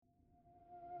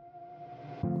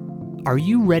Are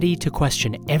you ready to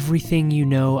question everything you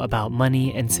know about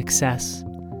money and success?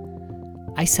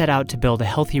 I set out to build a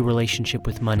healthy relationship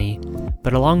with money,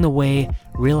 but along the way,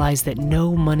 realized that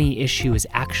no money issue is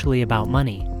actually about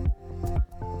money.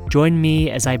 Join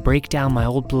me as I break down my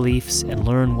old beliefs and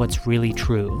learn what's really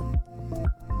true.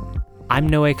 I'm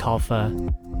Noe Kalfa,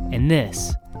 and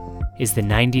this is the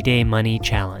 90-Day Money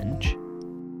Challenge.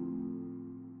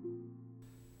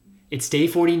 It's day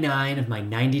 49 of my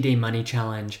 90-Day Money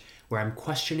Challenge, where I'm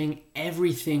questioning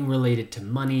everything related to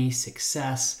money,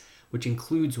 success, which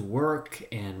includes work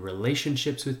and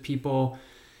relationships with people.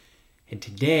 And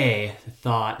today, the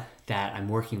thought that I'm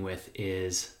working with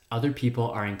is other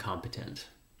people are incompetent.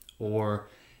 Or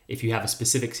if you have a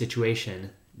specific situation,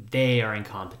 they are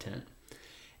incompetent.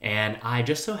 And I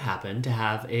just so happen to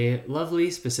have a lovely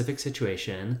specific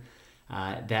situation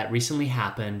that recently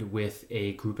happened with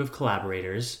a group of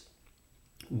collaborators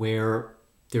where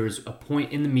there was a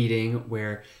point in the meeting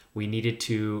where we needed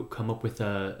to come up with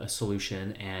a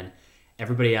solution, and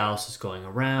everybody else is going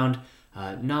around,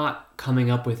 not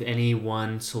coming up with any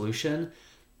one solution.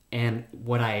 And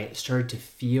what I started to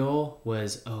feel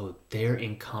was, oh, they're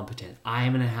incompetent. I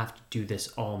am going to have to do this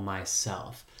all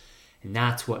myself. And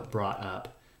that's what brought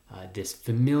up this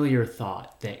familiar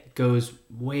thought that goes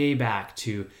way back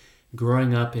to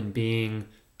growing up and being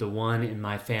the one in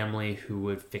my family who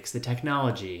would fix the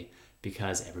technology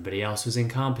because everybody else was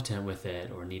incompetent with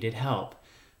it or needed help.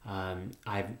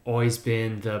 I've always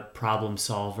been the problem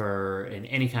solver in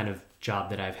any kind of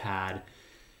job that I've had.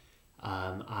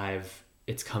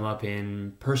 It's come up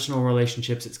in personal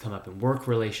relationships. It's come up in work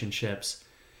relationships.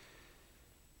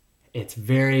 It's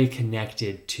very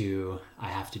connected to I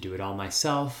have to do it all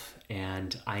myself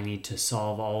and I need to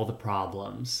solve all the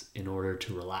problems in order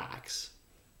to relax.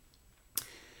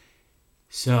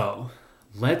 So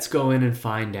let's go in and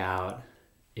find out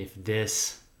if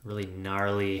this really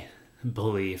gnarly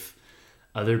belief,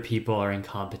 other people are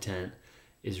incompetent,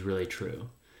 is really true.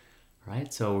 All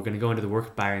right, so we're going to go into the work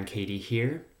of Byron Katie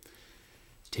here.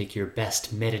 Take your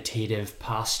best meditative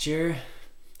posture.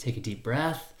 Take a deep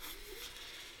breath.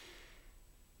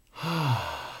 And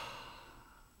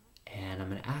I'm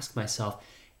going to ask myself,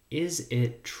 is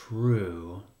it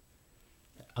true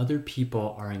that other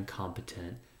people are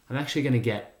incompetent? I'm actually going to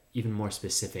get even more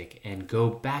specific and go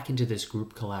back into this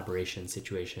group collaboration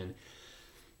situation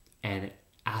and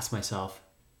ask myself,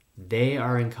 they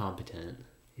are incompetent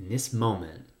in this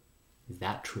moment. Is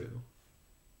that true?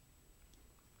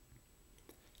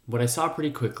 What I saw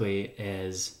pretty quickly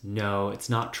is no, it's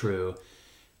not true,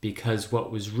 because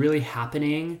what was really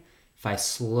happening, if I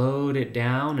slowed it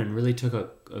down and really took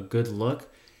a good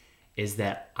look, is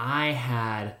that I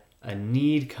had a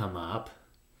need come up,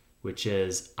 which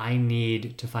is I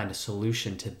need to find a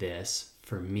solution to this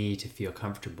for me to feel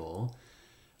comfortable,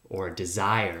 or a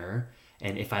desire.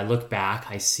 And if I look back,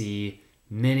 I see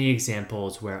many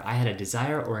examples where I had a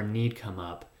desire or a need come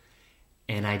up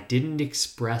and I didn't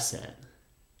express it.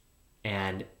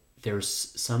 And there's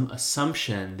some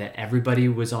assumption that everybody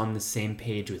was on the same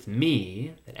page with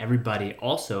me, that everybody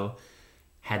also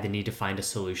had the need to find a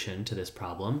solution to this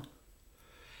problem.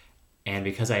 And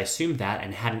because I assumed that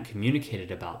and hadn't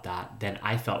communicated about that, then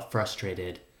I felt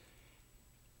frustrated,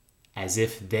 as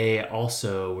if they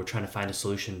also were trying to find a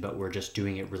solution but were just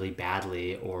doing it really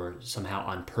badly or somehow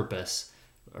on purpose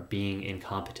or being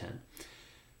incompetent.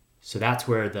 So that's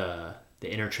where the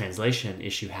inner translation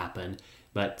issue happened.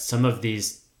 But some of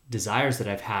these desires that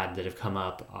I've had that have come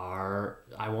up are,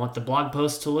 I want the blog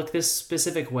post to look this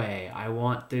specific way. I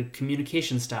want the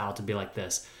communication style to be like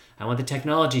this. I want the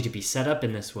technology to be set up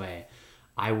in this way.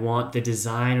 I want the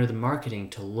design or the marketing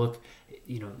to look,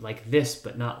 like this,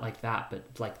 but not like that, but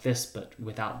like this, but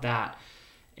without that.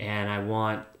 And I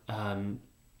want I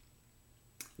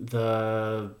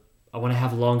want to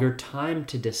have longer time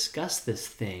to discuss this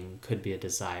thing, could be a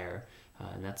desire,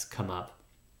 and that's come up.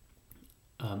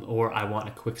 Or I want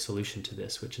a quick solution to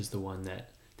this, which is the one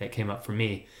that came up for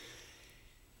me.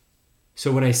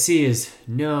 So what I see is,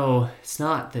 no, it's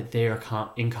not that they are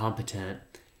incompetent.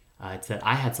 It's that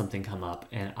I had something come up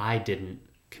and I didn't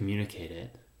communicate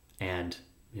it. And,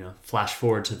 flash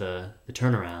forward to the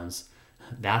turnarounds.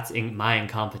 That's my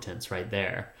incompetence right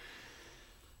there.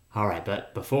 All right,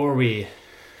 but before we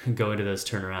go into those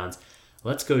turnarounds,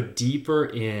 let's go deeper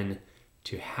in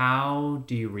to how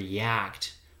do you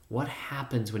react. What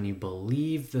happens when you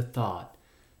believe the thought,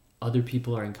 other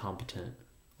people are incompetent?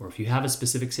 Or if you have a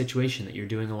specific situation that you're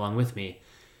doing along with me,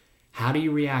 how do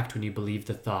you react when you believe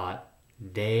the thought,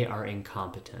 they are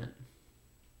incompetent?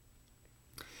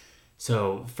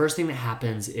 So first thing that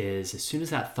happens is as soon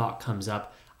as that thought comes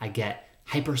up, I get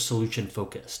hyper solution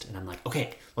focused. And I'm like,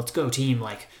 okay, let's go team.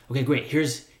 Like, okay, great.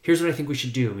 Here's what I think we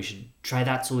should do. We should try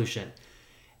that solution.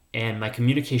 And my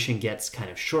communication gets kind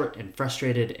of short and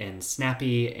frustrated and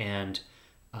snappy, and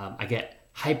I get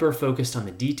hyper focused on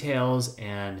the details.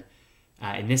 And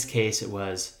in this case, it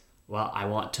was, well, I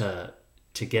want to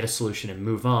get a solution and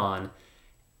move on.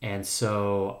 And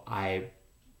so I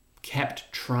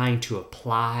kept trying to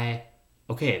apply,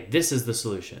 okay, this is the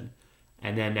solution.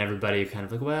 And then everybody kind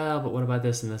of like, well, but what about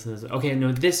this and this and this? Okay,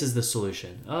 no, this is the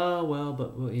solution. Oh, well,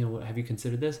 but have you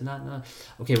considered this? Not.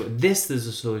 Okay, well, this is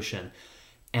the solution.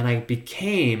 And I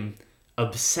became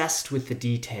obsessed with the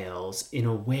details in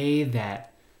a way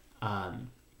that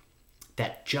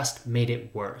that just made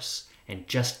it worse and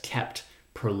just kept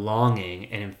prolonging.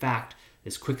 And in fact,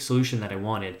 this quick solution that I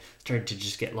wanted started to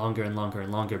just get longer and longer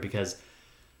and longer because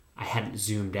I hadn't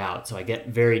zoomed out. So I get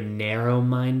very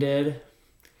narrow-minded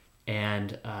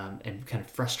and kind of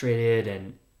frustrated,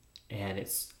 and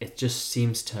it just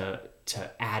seems to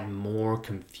add more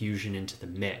confusion into the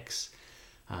mix.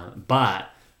 But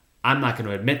I'm not going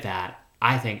to admit that.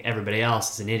 I think everybody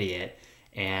else is an idiot,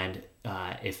 and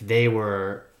if they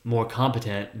were more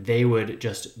competent, they would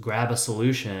just grab a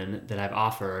solution that I've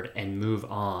offered and move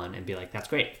on and be like, that's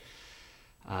great.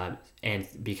 And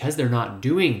because they're not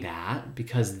doing that,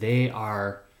 because they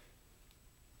are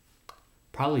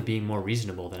probably being more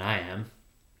reasonable than I am,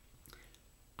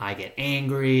 I get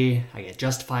angry, I get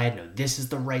justified, no, this is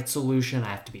the right solution, I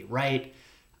have to be right.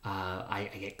 I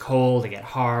get cold, I get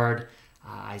hard,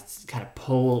 I kind of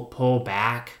pull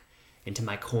back into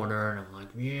my corner, and I'm like,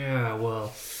 yeah,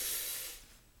 well,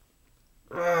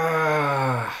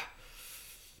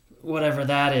 whatever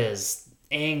that is,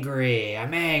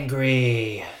 I'm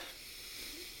angry.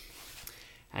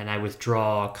 And I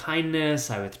withdraw kindness,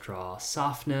 I withdraw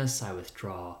softness, I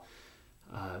withdraw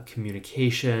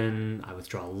communication, I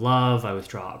withdraw love, I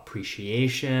withdraw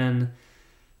appreciation,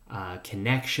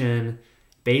 connection.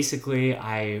 Basically,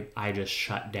 I just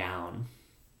shut down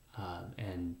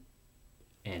and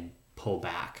pull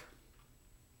back.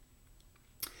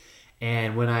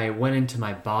 And when I went into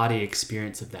my body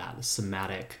experience of that, the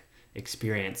somatic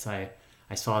experience, I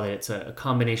saw that it's a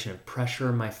combination of pressure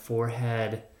in my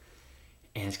forehead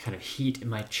and it's kind of heat in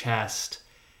my chest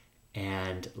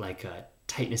and like a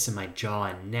tightness in my jaw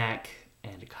and neck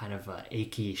and kind of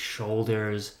achy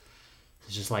shoulders.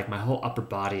 It's just like my whole upper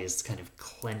body is kind of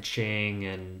clenching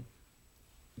and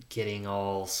getting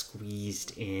all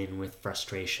squeezed in with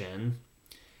frustration.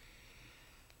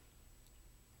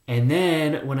 And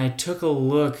then when I took a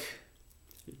look,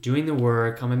 doing the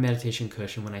work on my meditation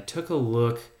cushion, when I took a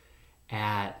look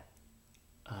at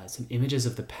some images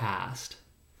of the past,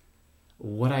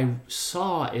 what I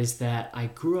saw is that I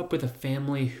grew up with a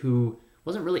family who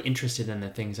wasn't really interested in the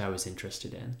things I was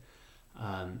interested in.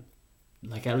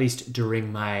 Like at least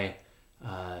during my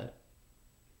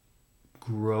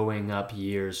growing up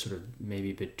years, sort of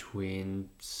maybe between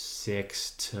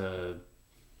 6 to,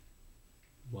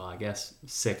 well, I guess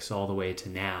 6 all the way to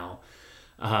now.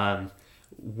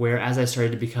 Whereas I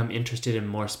started to become interested in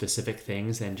more specific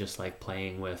things than just like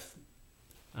playing with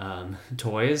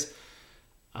toys,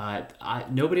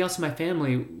 nobody else in my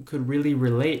family could really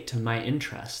relate to my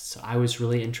interests. I was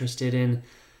really interested in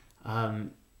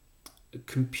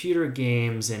computer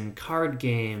games and card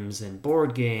games and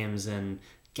board games and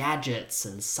gadgets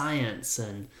and science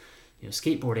and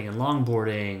skateboarding and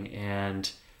longboarding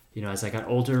and as I got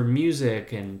older,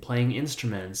 music and playing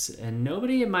instruments. And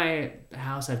nobody in my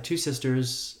house, I have 2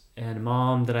 sisters and a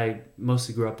mom that I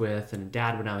mostly grew up with and a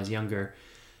dad when I was younger,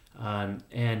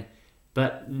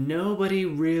 but nobody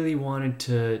really wanted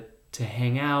to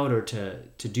hang out or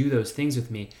to do those things with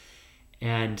me.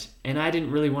 And I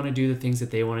didn't really want to do the things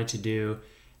that they wanted to do.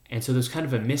 And so there's kind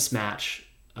of a mismatch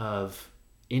of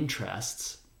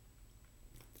interests.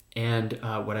 And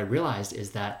what I realized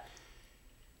is that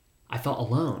I felt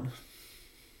alone.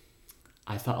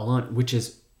 Which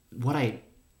is what I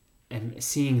am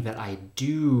seeing that I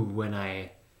do when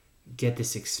I get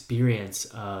this experience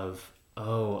of,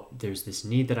 oh, there's this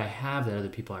need that I have that other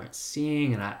people aren't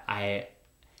seeing, and I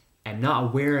am not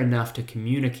aware enough to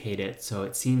communicate it, so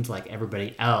it seems like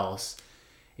everybody else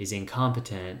is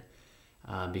incompetent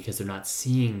because they're not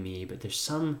seeing me. But there's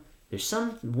some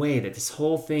way that this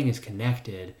whole thing is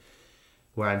connected,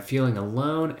 where I'm feeling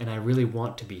alone and I really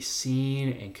want to be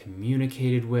seen and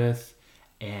communicated with,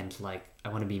 and like I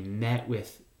want to be met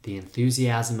with the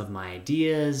enthusiasm of my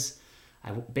ideas.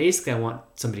 I want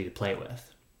somebody to play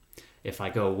with. If I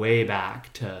go way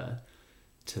back to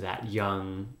that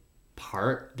young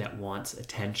part that wants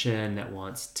attention, that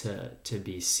wants to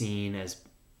be seen as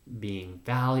being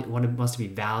valued, wants to be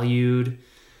valued,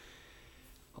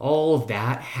 All of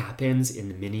that happens in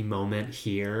the mini moment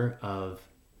here of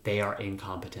they are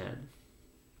incompetent.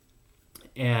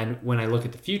 And when I look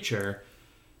at the future,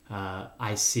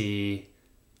 I see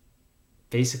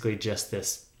basically just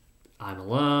this: I'm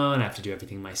alone, I have to do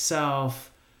everything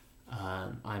myself,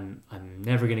 I'm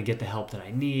never going to get the help that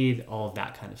I need, all of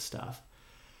that kind of stuff.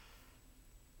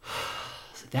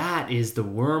 So that is the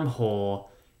wormhole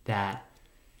that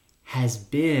has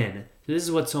been, this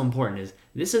is what's so important, is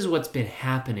this is what's been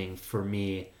happening for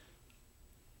me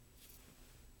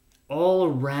all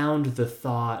around the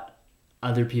thought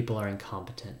other people are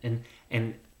incompetent.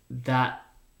 And that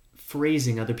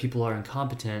phrasing, other people are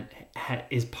incompetent,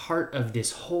 is part of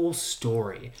this whole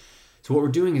story. So what we're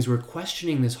doing is we're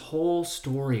questioning this whole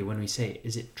story when we say,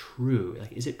 is it true?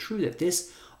 Like, is it true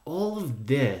that all of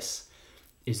this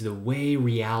is the way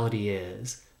reality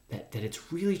is? That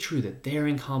it's really true that they're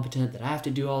incompetent, that I have to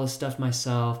do all this stuff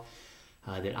myself,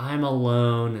 that I'm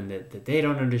alone, and that they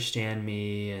don't understand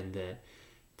me, and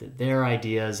that their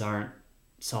ideas aren't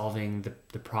solving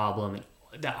the problem.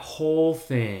 And that whole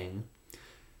thing.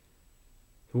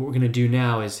 What we're going to do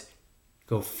now is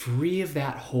go free of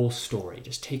that whole story.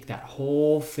 Just take that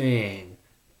whole thing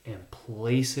and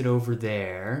place it over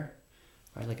there,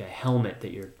 right? Like a helmet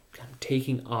that you're kind of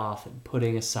taking off and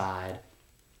putting aside.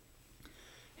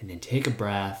 And then take a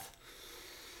breath.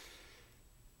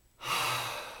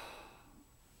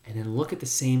 And then look at the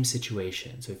same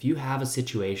situation. So if you have a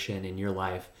situation in your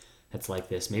life that's like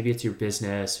this, maybe it's your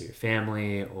business or your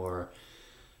family or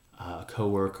a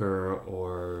coworker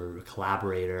or a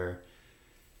collaborator,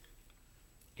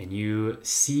 and you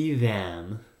see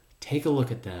them, take a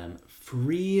look at them,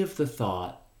 free of the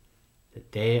thought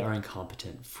that they are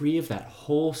incompetent, free of that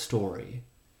whole story,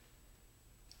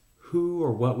 who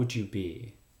or what would you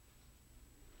be?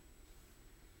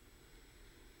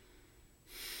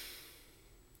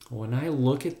 When I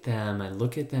look at them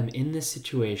in this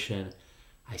situation,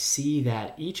 I see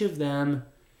that each of them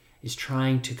is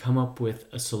trying to come up with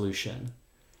a solution.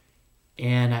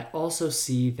 And I also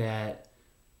see that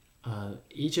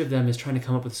each of them is trying to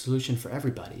come up with a solution for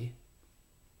everybody.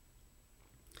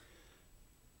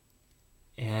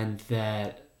 And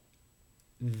that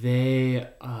they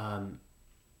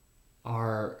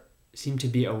seem to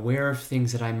be aware of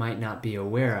things that I might not be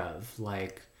aware of,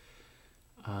 like,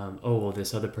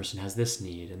 this other person has this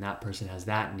need and that person has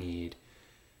that need,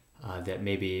 that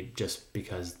maybe just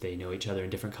because they know each other in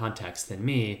different contexts than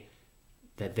me,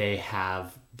 that they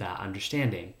have that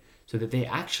understanding, so that they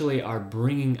actually are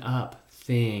bringing up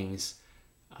things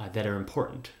that are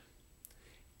important.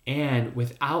 And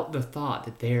without the thought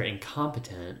that they're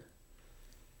incompetent,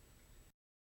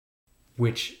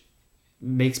 which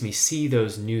makes me see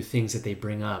those new things that they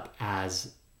bring up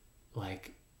as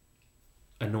like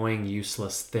annoying,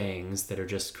 useless things that are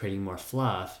just creating more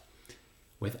fluff.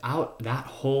 Without that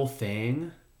whole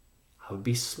thing, I would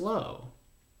be slow.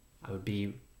 I would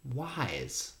be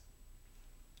wise.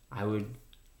 I would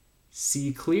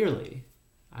see clearly.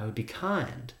 I would be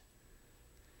kind.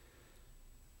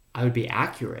 I would be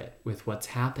accurate with what's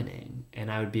happening,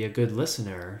 and I would be a good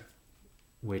listener,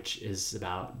 which is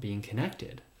about being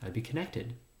connected. I'd be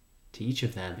connected to each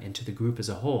of them and to the group as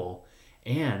a whole,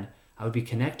 and I would be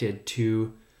connected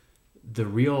to the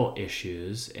real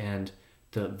issues and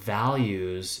the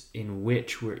values in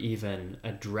which we're even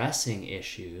addressing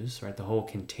issues, right? The whole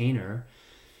container.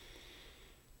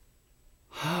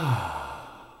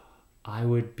 I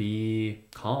would be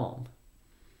calm.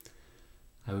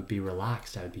 I would be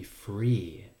relaxed. I would be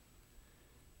free.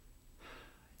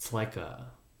 It's like a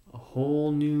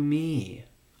whole new me,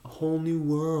 a whole new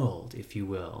world, if you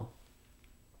will.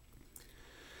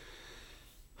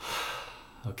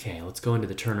 Okay, let's go into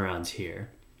the turnarounds here.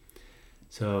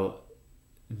 So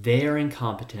they are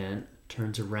incompetent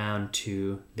turns around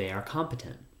to they are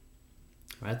competent.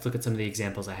 All right, let's look at some of the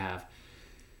examples I have.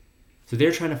 So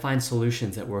they're trying to find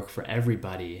solutions that work for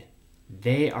everybody.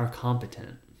 They are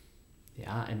competent.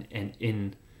 Yeah,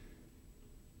 and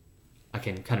I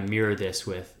can kind of mirror this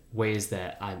with ways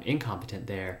that I'm incompetent.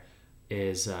 There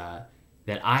is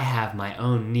that I have my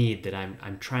own need that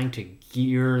I'm trying to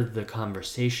gear the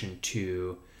conversation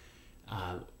to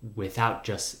without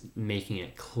just making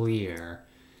it clear.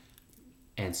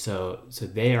 And so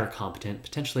they are competent.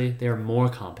 Potentially they are more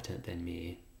competent than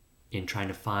me in trying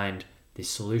to find the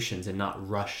solutions and not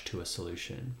rush to a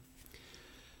solution.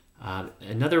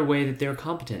 Another way that they're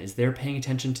competent is they're paying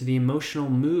attention to the emotional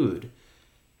mood.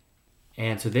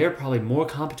 And so they're probably more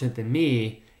competent than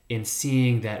me in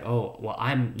seeing that,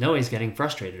 Noe's getting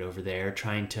frustrated over there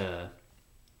trying to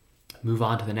move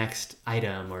on to the next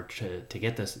item or to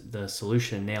get the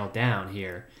solution nailed down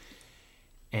here.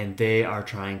 and they are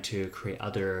trying to create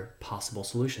other possible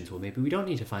solutions. Well, maybe we don't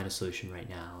need to find a solution right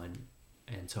now,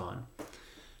 and so on.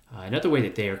 Another way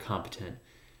that they are competent,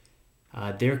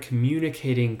 they're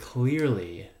communicating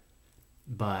clearly,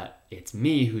 but it's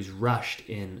me who's rushed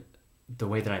in the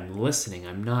way that I'm listening.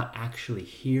 I'm not actually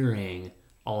hearing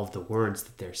all of the words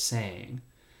that they're saying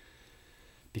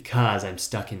because I'm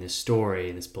stuck in this story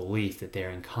and this belief that they're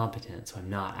incompetent. So I'm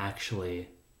not actually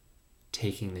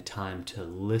taking the time to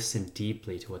listen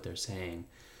deeply to what they're saying.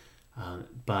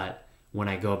 But when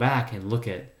I go back and look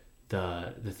at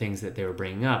the things that they were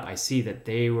bringing up, I see that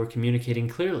they were communicating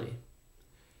clearly.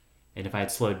 And if I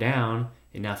had slowed down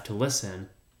enough to listen,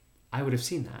 I would have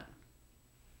seen that.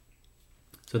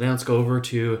 So then let's go over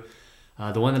to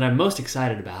the one that I'm most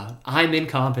excited about. I'm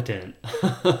incompetent.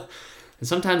 And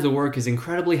sometimes the work is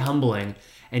incredibly humbling,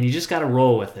 and you just got to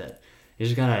roll with it. You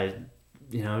just got to,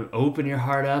 open your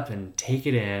heart up and take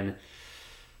it in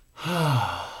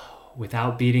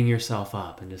without beating yourself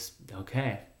up, and just,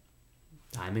 okay,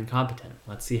 I'm incompetent.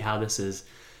 Let's see how this is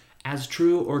as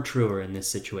true or truer in this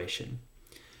situation.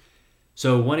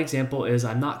 So one example is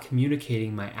I'm not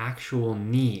communicating my actual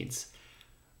needs,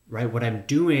 right? What I'm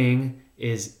doing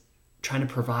is trying to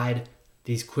provide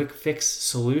these quick fix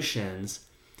solutions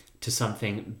to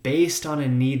something based on a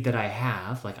need that I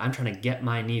have. Like I'm trying to get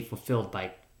my need fulfilled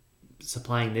by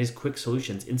supplying these quick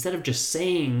solutions instead of just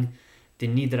saying the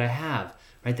need that I have,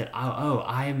 right? That,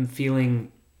 I am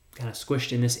feeling kind of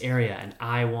squished in this area and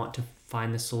I want to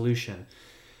find the solution.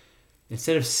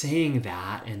 Instead of saying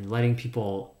that and letting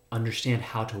people understand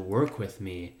how to work with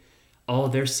me, all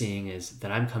they're seeing is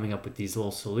that I'm coming up with these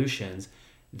little solutions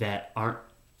that aren't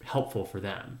helpful for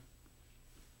them.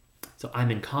 So I'm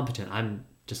incompetent. I'm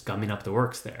just gumming up the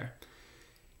works there.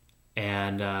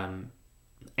 And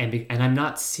I'm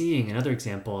not seeing, another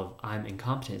example of I'm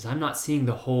incompetent is I'm not seeing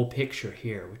the whole picture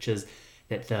here, which is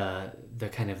that the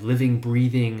kind of living,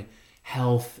 breathing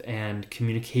health and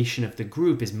communication of the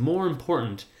group is more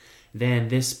important than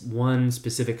this one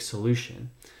specific solution.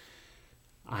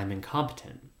 I'm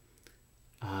incompetent.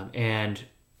 And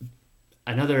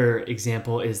another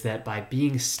example is that by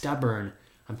being stubborn,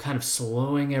 I'm kind of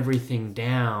slowing everything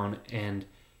down and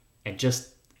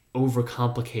just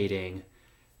overcomplicating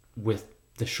with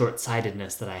the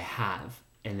short-sightedness that I have,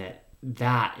 and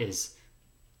that is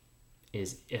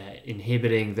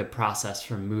inhibiting the process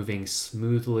from moving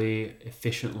smoothly,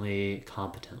 efficiently,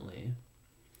 competently.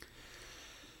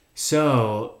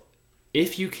 So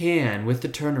if you can, with the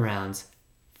turnarounds,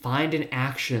 find an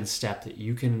action step that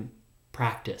you can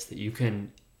practice, that you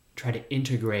can try to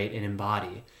integrate and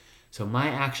embody. So my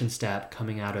action step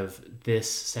coming out of this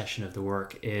session of the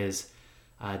work is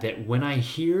that when I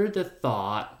hear the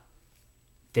thought,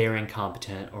 they're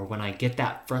incompetent, or when I get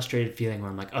that frustrated feeling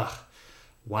where I'm like,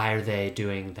 why are they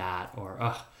doing that? Or,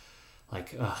 I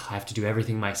have to do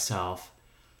everything myself.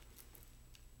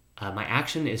 My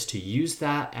action is to use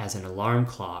that as an alarm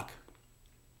clock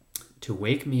to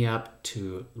wake me up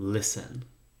to listen,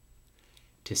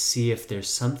 to see if there's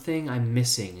something I'm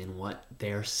missing in what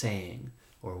they're saying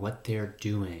or what they're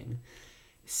doing.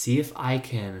 See if I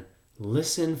can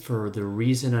listen for the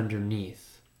reason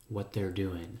underneath what they're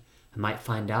doing. I might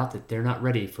find out that they're not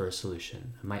ready for a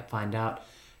solution. I might find out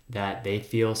that they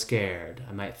feel scared.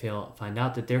 I might find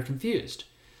out that they're confused.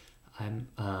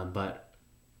 But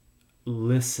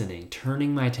listening,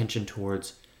 turning my attention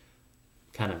towards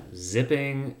kind of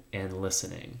zipping and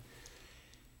listening.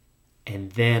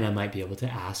 And then I might be able to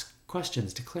ask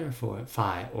questions to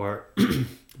clarify, or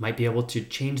might be able to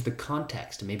change the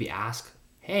context and maybe ask,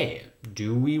 hey,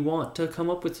 do we want to come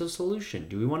up with a solution?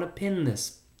 Do we want to pin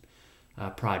this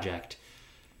project?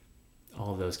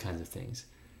 All of those kinds of things.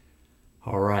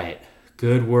 All right,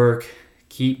 good work.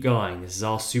 Keep going. This is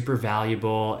all super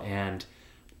valuable, and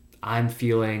I'm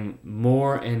feeling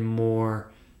more and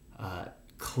more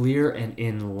clear and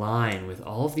in line with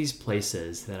all of these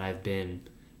places that I've been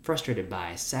frustrated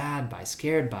by, sad by,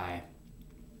 scared by,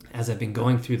 as I've been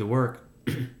going through the work.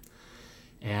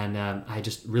 And I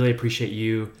just really appreciate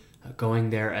you going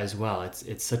there as well.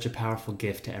 It's such a powerful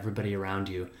gift to everybody around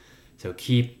you. So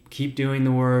keep doing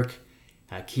the work.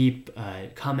 Keep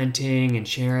commenting and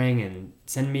sharing, and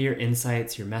send me your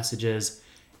insights, your messages.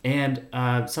 And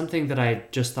something that I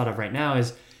just thought of right now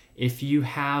is if you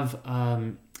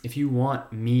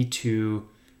want me to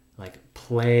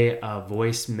play a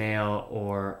voicemail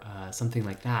or something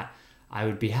like that, I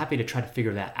would be happy to try to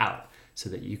figure that out so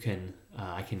that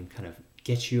I can kind of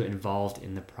get you involved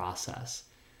in the process.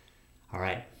 All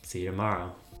right, see you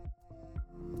tomorrow.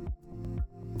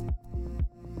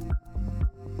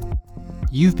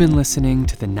 You've been listening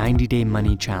to the 90-Day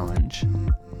Money Challenge.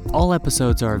 All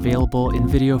episodes are available in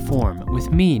video form, with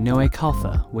me, Noe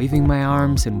Kalfa, waving my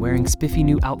arms and wearing spiffy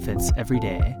new outfits every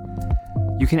day.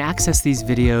 You can access these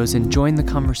videos and join the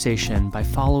conversation by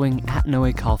following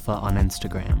 @NoeKalfa on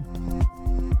Instagram.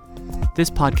 This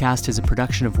podcast is a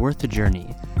production of Worth the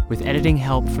Journey, with editing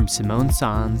help from Simone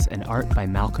Sanz and art by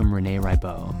Malcolm Rene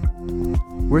Ribot.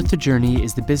 Worth the Journey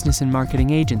is the business and marketing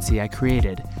agency I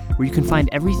created, where you can find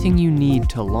everything you need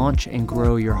to launch and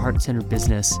grow your heart-centered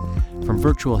business, from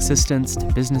virtual assistants to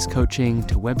business coaching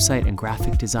to website and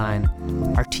graphic design.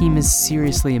 Our team is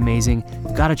seriously amazing.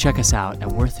 You've got to check us out at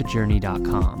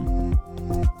worththejourney.com.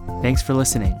 Thanks for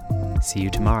listening. See you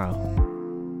tomorrow.